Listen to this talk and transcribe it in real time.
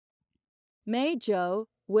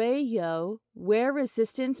Weiyou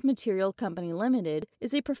Wear-Resistant Material Company Limited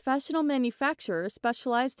is a professional manufacturer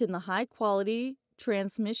specialized in the high-quality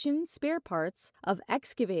transmission spare parts of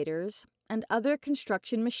excavators and other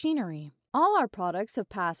construction machinery. All our products have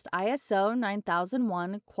passed ISO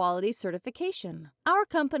 9001 quality certification. Our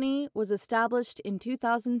company was established in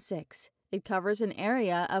 2006. It covers an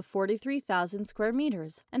area of 43,000 square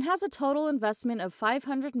meters and has a total investment of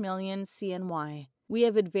 500 million CNY. We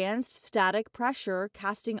have advanced static pressure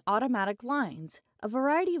casting automatic lines, a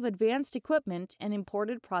variety of advanced equipment, and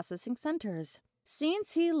imported processing centers,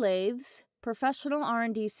 CNC lathes, professional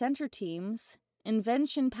R&D center teams,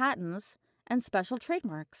 invention patents, and special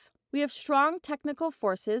trademarks. We have strong technical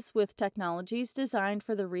forces with technologies designed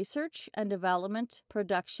for the research and development,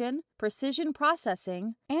 production, precision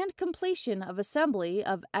processing, and completion of assembly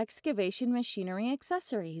of excavation machinery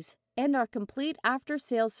accessories. And our complete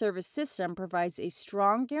after-sales service system provides a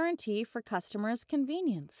strong guarantee for customers'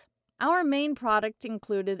 convenience. Our main product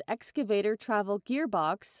included excavator travel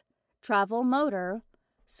gearbox, travel motor,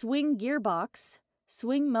 swing gearbox,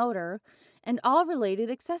 swing motor, and all related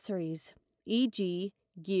accessories, e.g.,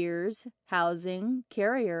 gears, housing,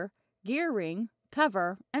 carrier, gear ring,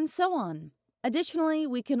 cover, and so on. Additionally,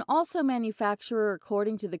 we can also manufacture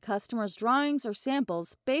according to the customer's drawings or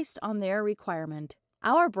samples based on their requirement.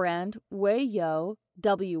 Our brand, Weiyou,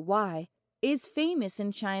 W-Y, is famous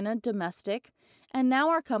in China domestic, and now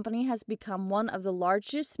our company has become one of the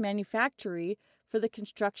largest manufacturers for the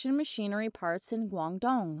construction machinery parts in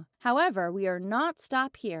Guangdong. However, we are not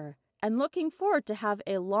stopped here and looking forward to have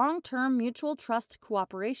a long-term mutual trust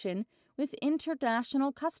cooperation with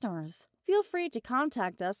international customers. Feel free to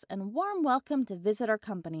contact us and warm welcome to visit our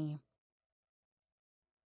company.